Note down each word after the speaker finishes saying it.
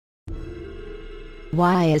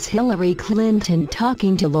Why is Hillary Clinton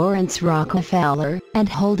talking to Lawrence Rockefeller and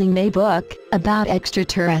holding a book about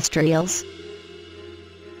extraterrestrials?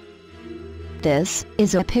 This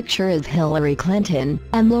is a picture of Hillary Clinton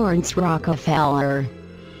and Lawrence Rockefeller.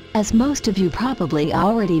 As most of you probably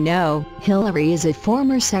already know, Hillary is a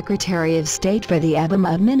former Secretary of State for the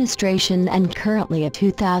Obama administration and currently a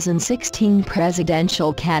 2016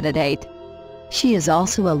 presidential candidate. She is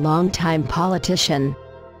also a longtime politician.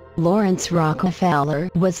 Lawrence Rockefeller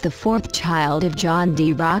was the fourth child of John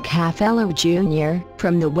D. Rockefeller Jr.,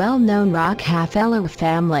 from the well-known Rockefeller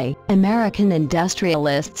family, American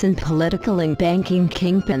industrialists and political and banking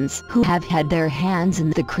kingpins who have had their hands in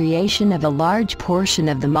the creation of a large portion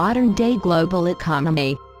of the modern-day global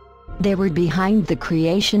economy. They were behind the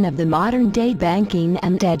creation of the modern-day banking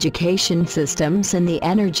and education systems in the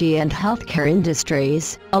energy and healthcare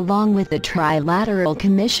industries, along with the Trilateral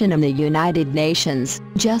Commission and the United Nations,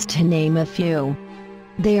 just to name a few.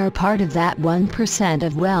 They are part of that 1%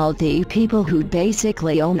 of wealthy people who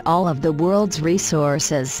basically own all of the world's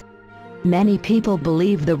resources. Many people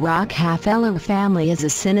believe the Rockefeller family is a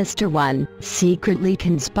sinister one, secretly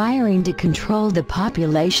conspiring to control the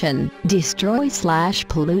population,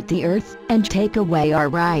 destroy/pollute the earth, and take away our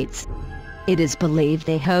rights. It is believed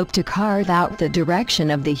they hope to carve out the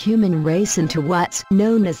direction of the human race into what's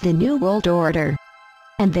known as the New World Order.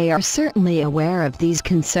 And they are certainly aware of these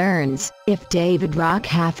concerns, if David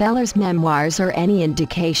Rockefeller's memoirs are any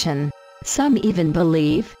indication. Some even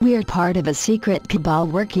believe we're part of a secret cabal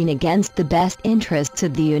working against the best interests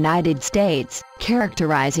of the United States,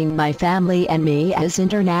 characterizing my family and me as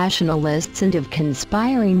internationalists and of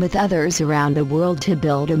conspiring with others around the world to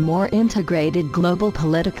build a more integrated global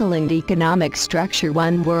political and economic structure,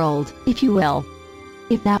 one world, if you will.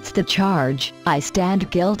 If that's the charge, I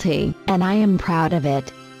stand guilty, and I am proud of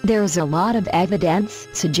it. There's a lot of evidence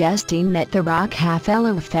suggesting that the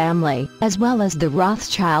Rockefeller family, as well as the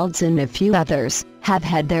Rothschilds and a few others, have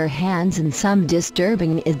had their hands in some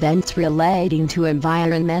disturbing events relating to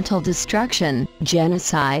environmental destruction,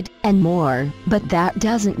 genocide, and more, but that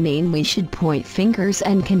doesn't mean we should point fingers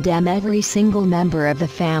and condemn every single member of the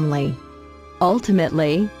family.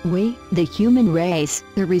 Ultimately, we, the human race,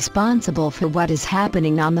 are responsible for what is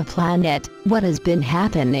happening on the planet, what has been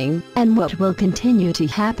happening, and what will continue to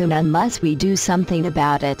happen unless we do something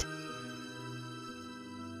about it.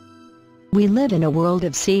 We live in a world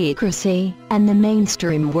of secrecy, and the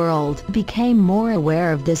mainstream world became more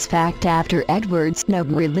aware of this fact after Edward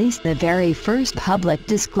Snowden released the very first public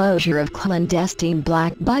disclosure of clandestine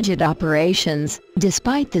black budget operations,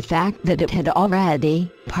 despite the fact that it had already,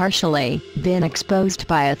 partially, been exposed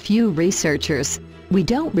by a few researchers. We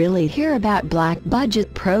don't really hear about black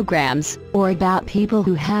budget programs, or about people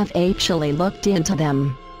who have actually looked into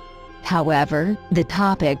them. However, the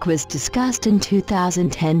topic was discussed in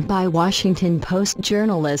 2010 by Washington Post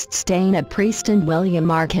journalists Dana Priest and William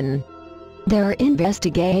Arkin. Their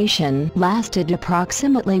investigation lasted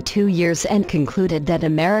approximately 2 years and concluded that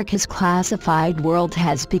America's classified world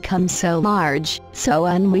has become so large, so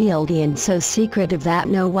unwieldy and so secretive that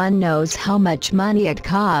no one knows how much money it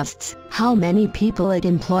costs, how many people it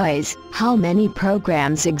employs, how many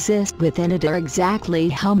programs exist within it, or exactly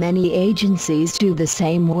how many agencies do the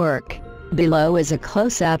same work. Below is a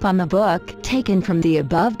close-up on the book taken from the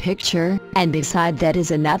above picture, and beside that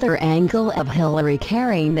is another angle of Hillary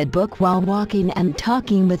carrying the book while walking and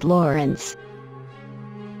talking with Lawrence.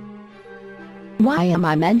 Why am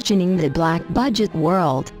I mentioning the black budget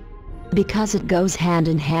world? Because it goes hand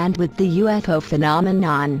in hand with the UFO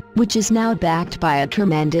phenomenon, which is now backed by a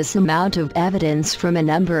tremendous amount of evidence from a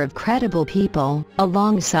number of credible people,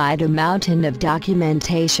 alongside a mountain of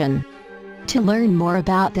documentation. To learn more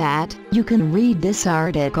about that, you can read this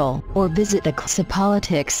article, or visit the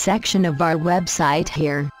Politics section of our website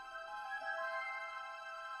here.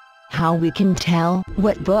 How we can tell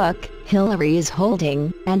what book Hillary is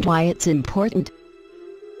holding, and why it's important.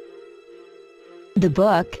 The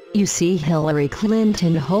book you see Hillary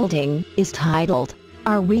Clinton holding is titled,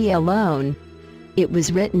 Are We Alone? It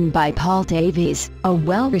was written by Paul Davies, a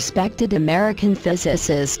well-respected American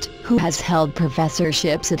physicist who has held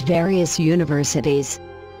professorships at various universities.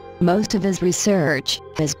 Most of his research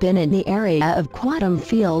has been in the area of quantum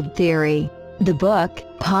field theory. The book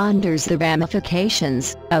ponders the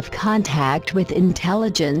ramifications of contact with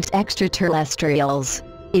intelligent extraterrestrials.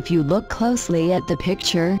 If you look closely at the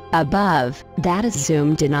picture above that is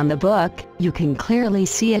zoomed in on the book, you can clearly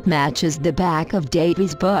see it matches the back of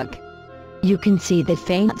Davies' book. You can see the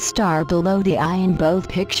faint star below the eye in both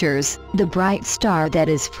pictures, the bright star that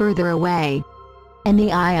is further away, and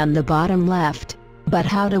the eye on the bottom left. But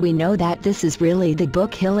how do we know that this is really the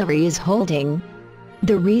book Hillary is holding?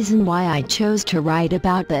 The reason why I chose to write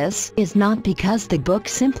about this is not because the book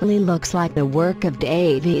simply looks like the work of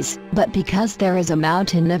Davies, but because there is a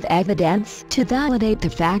mountain of evidence to validate the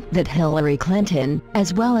fact that Hillary Clinton,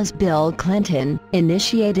 as well as Bill Clinton,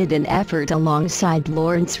 initiated an effort alongside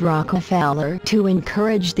Lawrence Rockefeller to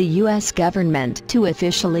encourage the U.S. government to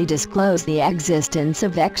officially disclose the existence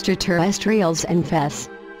of extraterrestrials and FES.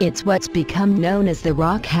 It's what's become known as the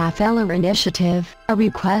Rockefeller Initiative, a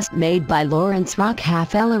request made by Lawrence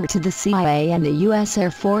Rockefeller to the CIA and the U.S. Air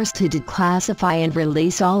Force to declassify and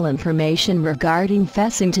release all information regarding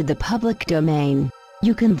FES into the public domain.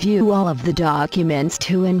 You can view all of the documents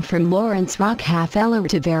to and from Lawrence Rockefeller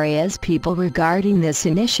to various people regarding this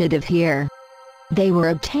initiative here. They were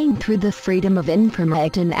obtained through the Freedom of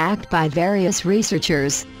Information Act by various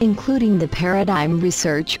researchers, including the Paradigm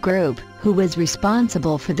Research Group, who was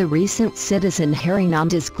responsible for the recent citizen hearing on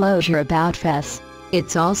disclosure about FES.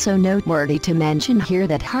 It's also noteworthy to mention here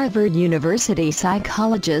that Harvard University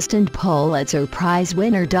psychologist and Pulitzer Prize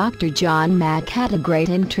winner Dr. John Mack had a great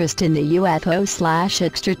interest in the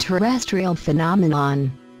UFO/extraterrestrial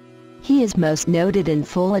phenomenon. He is most noted in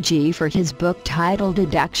Phology for his book titled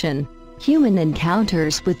Abduction: Human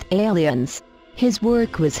Encounters with Aliens. His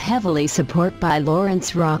work was heavily supported by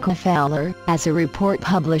Lawrence Rockefeller, as a report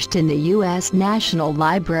published in the U.S. National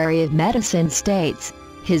Library of Medicine states.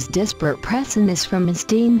 His disparate presence from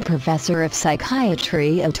esteemed professor of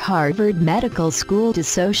psychiatry at Harvard Medical School to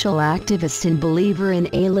social activist and believer in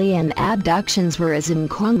alien abductions were as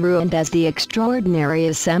incongruent as the extraordinary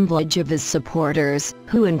assemblage of his supporters,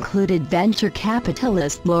 who included venture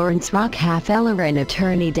capitalist Lawrence Rockefeller and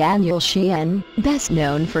attorney Daniel Sheehan, best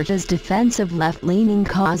known for his defense of left-leaning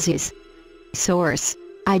causes. Source: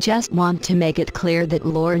 I just want to make it clear that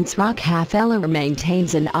Lawrence Rockefeller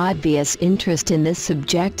maintains an obvious interest in this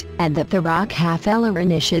subject, and that the Rockefeller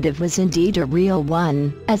Initiative was indeed a real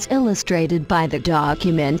one, as illustrated by the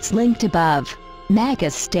documents linked above. Mack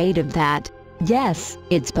stated that, yes,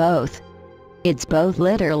 it's both. It's both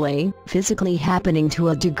literally, physically happening to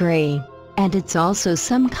a degree, and it's also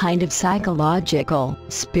some kind of psychological,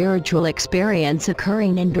 spiritual experience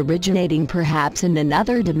occurring and originating perhaps in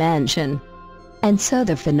another dimension. And so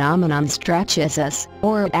the phenomenon stretches us,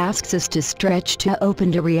 or it asks us to stretch to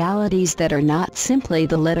open to realities that are not simply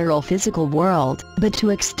the literal physical world, but to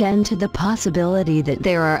extend to the possibility that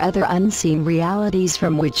there are other unseen realities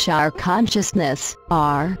from which our consciousness,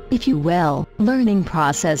 our, if you will, learning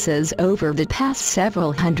processes over the past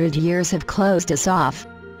several hundred years have closed us off.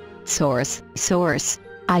 Source: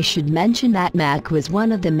 I should mention that Mack was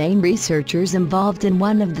one of the main researchers involved in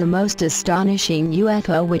one of the most astonishing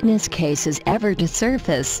UFO witness cases ever to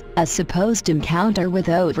surface, a supposed encounter with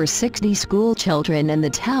over 60 school children in the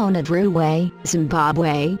town of Ruwe,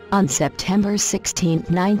 Zimbabwe, on September 16,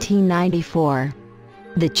 1994.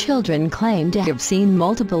 The children claimed to have seen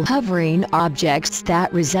multiple hovering objects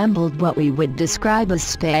that resembled what we would describe as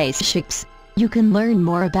spaceships. You can learn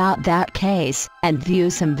more about that case, and view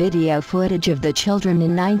some video footage of the children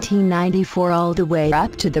in 1994 all the way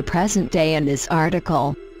up to the present day in this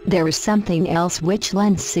article. There is something else which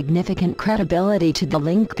lends significant credibility to the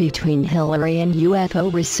link between Hillary and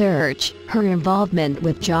UFO research: her involvement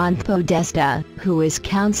with John Podesta, who is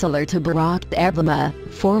counselor to Barack Obama,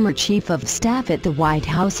 former chief of staff at the White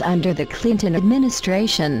House under the Clinton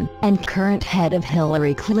administration, and current head of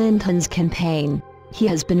Hillary Clinton's campaign. He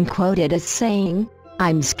has been quoted as saying,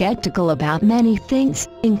 "I'm skeptical about many things,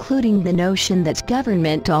 including the notion that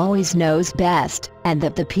government always knows best, and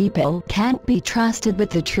that the people can't be trusted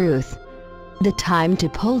with the truth." The time to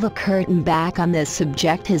pull the curtain back on this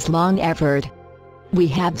subject has long evered. We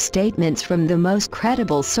have statements from the most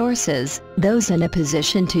credible sources, those in a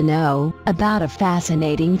position to know, about a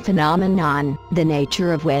fascinating phenomenon, the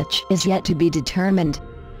nature of which is yet to be determined.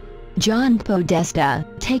 John Podesta,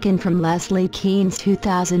 taken from Leslie Kean's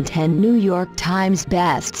 2010 New York Times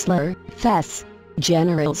bestseller, FES.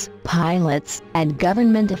 Generals, pilots, and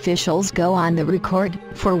government officials go on the record,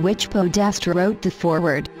 for which Podesta wrote the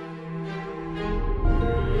foreword.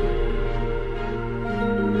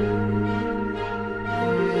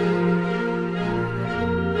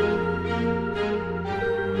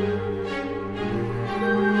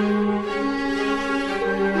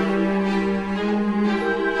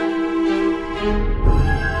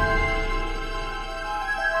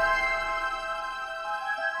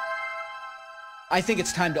 I think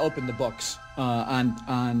it's time to open the books on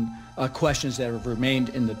questions that have remained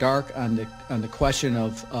in the dark, on the question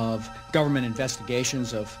of government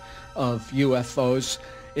investigations of UFOs.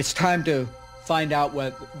 It's time to find out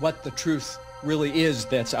what the truth really is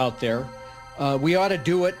that's out there. We ought to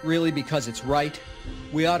do it really because it's right.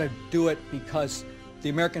 We ought to do it because the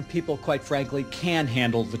American people, quite frankly, can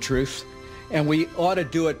handle the truth, and we ought to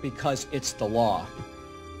do it because it's the law.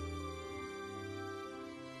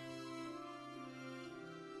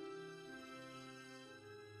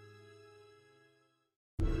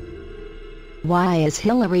 Why is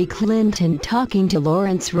Hillary Clinton talking to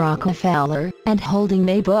Lawrence Rockefeller and holding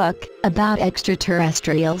a book about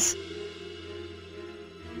extraterrestrials?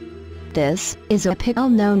 This is a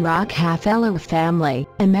well-known Rockefeller family,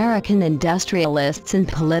 American industrialists and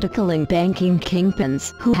political and banking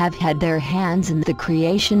kingpins who have had their hands in the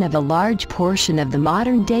creation of a large portion of the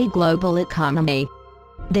modern-day global economy.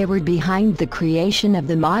 They were behind the creation of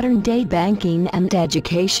the modern-day banking and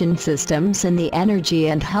education systems in the energy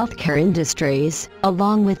and healthcare industries,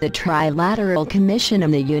 along with the Trilateral Commission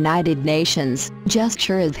and the United Nations, just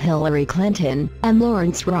short of Hillary Clinton and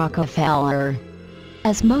Lawrence Rockefeller.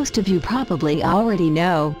 As most of you probably already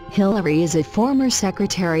know, Hillary is a former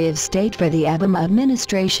Secretary of State for the Obama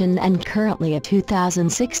administration and currently a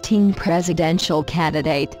 2016 presidential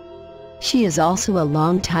candidate. She is also a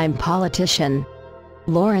longtime politician.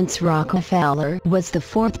 Lawrence Rockefeller was the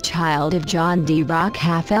fourth child of John D.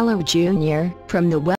 Rockefeller Jr. from the